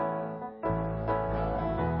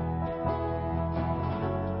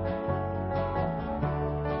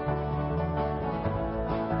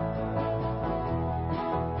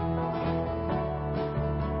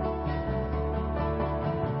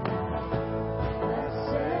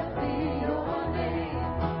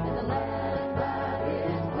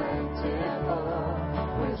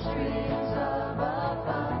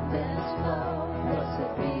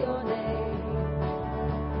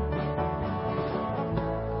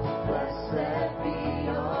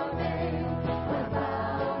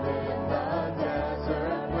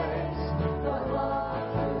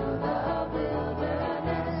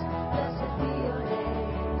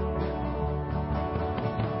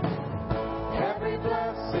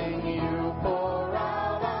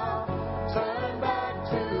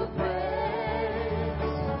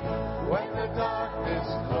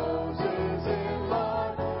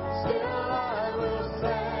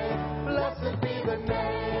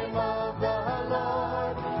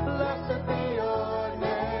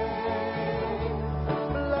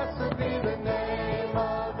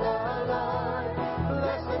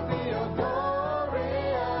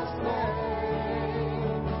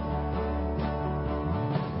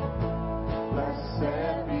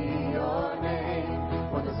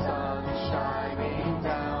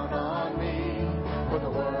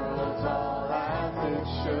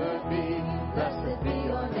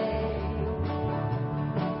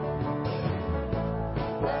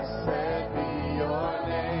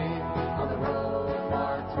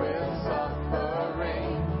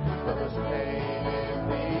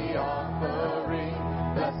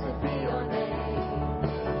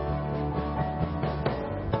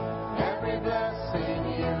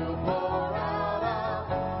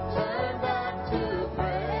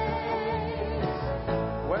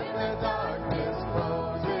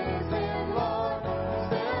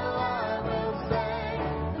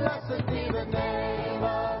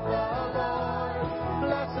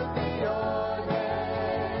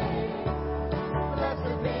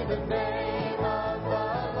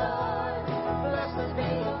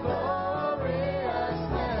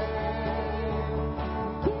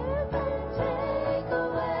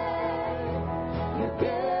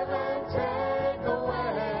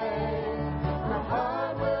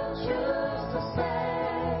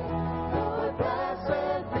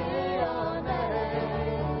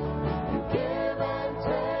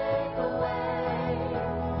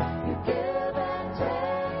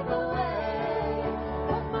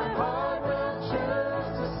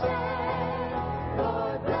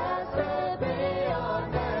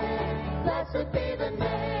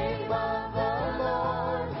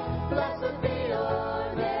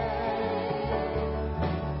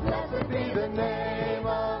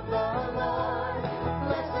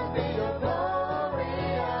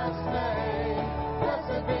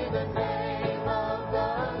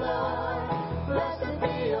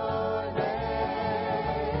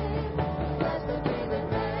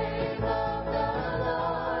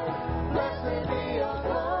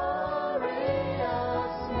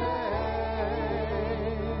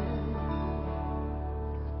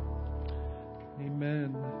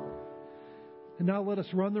 And now let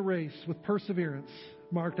us run the race with perseverance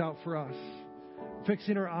marked out for us,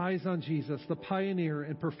 fixing our eyes on Jesus, the pioneer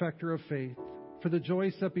and perfecter of faith. For the joy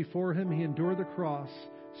set before him, he endured the cross,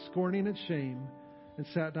 scorning its shame, and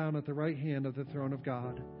sat down at the right hand of the throne of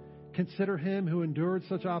God. Consider him who endured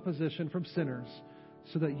such opposition from sinners,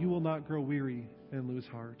 so that you will not grow weary and lose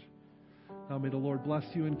heart. Now may the Lord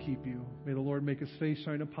bless you and keep you. May the Lord make his face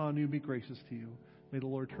shine upon you and be gracious to you. May the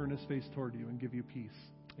Lord turn his face toward you and give you peace.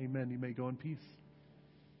 Amen. You may go in peace.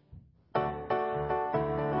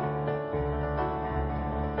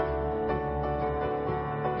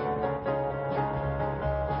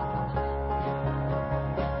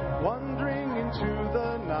 Wandering into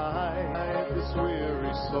the night, this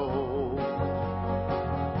weary soul,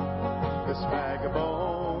 this bag of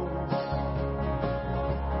bones.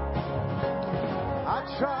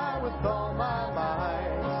 I try with all my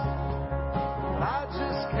might, but I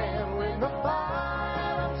just can't win the fight.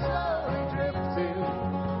 I'm slowly drifting,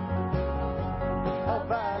 a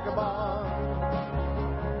vagabond,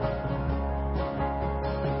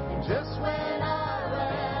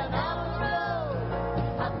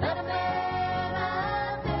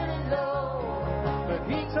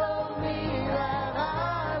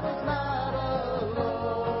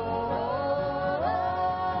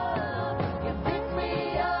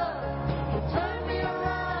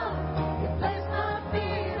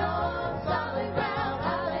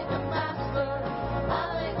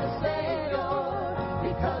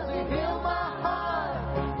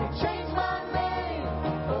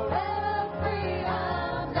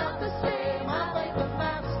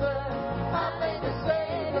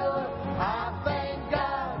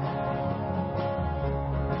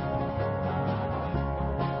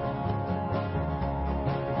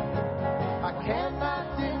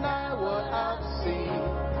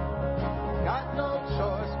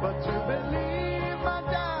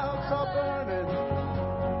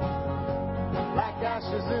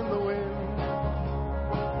 in the wind.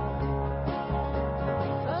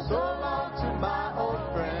 So long to my old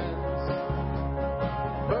friends.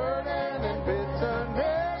 Burden and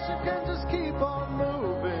bitterness, you can just keep on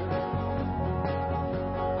moving.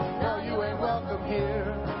 No, you ain't welcome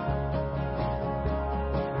here.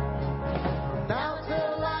 Now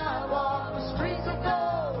till I walk the streets of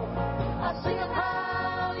gold, I sing of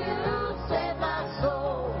how you saved my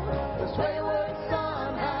soul. This wayward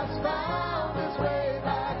son has found his way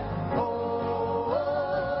back home.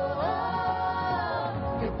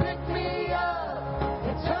 You picked me up,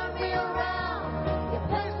 you turned me around, you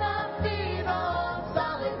placed my feet on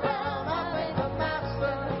solid ground. I thank the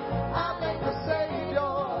Master, I thank the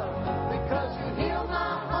Savior, because you healed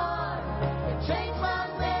my heart, you changed my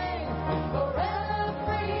name, forever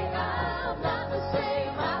free. I'm not the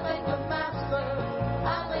same. I thank the Master,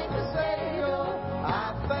 I thank the Savior,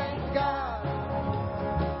 I thank God.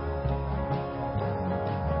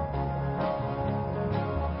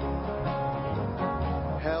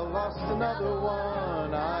 Hell lost another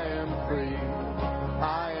one. I am free.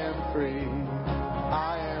 I am free.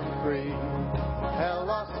 I am free. Hell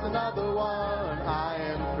lost another one.